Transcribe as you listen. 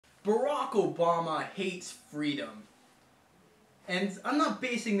Barack Obama hates freedom. And I'm not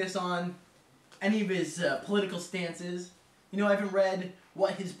basing this on any of his political stances. You know, I haven't read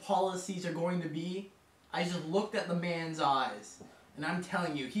what his policies are going to be. I just looked at the man's eyes. And I'm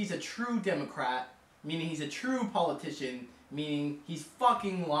telling you, he's a true Democrat, meaning he's a true politician, meaning he's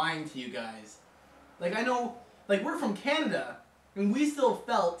fucking lying to you guys. Like, I know, like, we're from Canada, and we still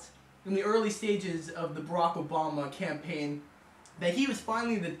felt in the early stages of the Barack Obama campaign that he was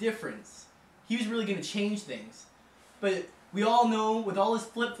finally the difference. He was really going to change things. But we all know, with all his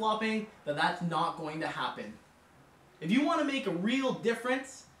flip-flopping, that that's not going to happen. If you want to make a real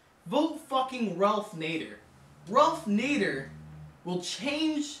difference, vote fucking Ralph Nader. Ralph Nader will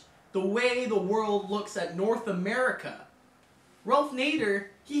change the way the world looks at North America. Ralph Nader,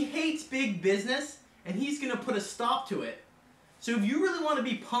 he hates big business, and he's going to put a stop to it. So if you really want to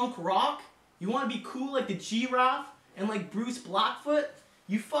be punk rock, you want to be cool like the Giraffe and like Bruce Blackfoot,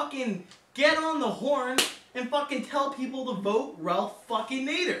 you fucking get on the horn and fucking tell people to vote Ralph fucking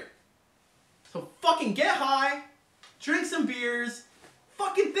Nader. So fucking get high, drink some beers,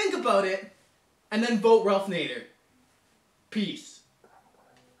 fucking think about it, and then vote Ralph Nader. Peace.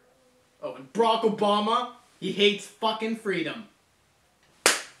 Oh, and Barack Obama, he hates fucking freedom.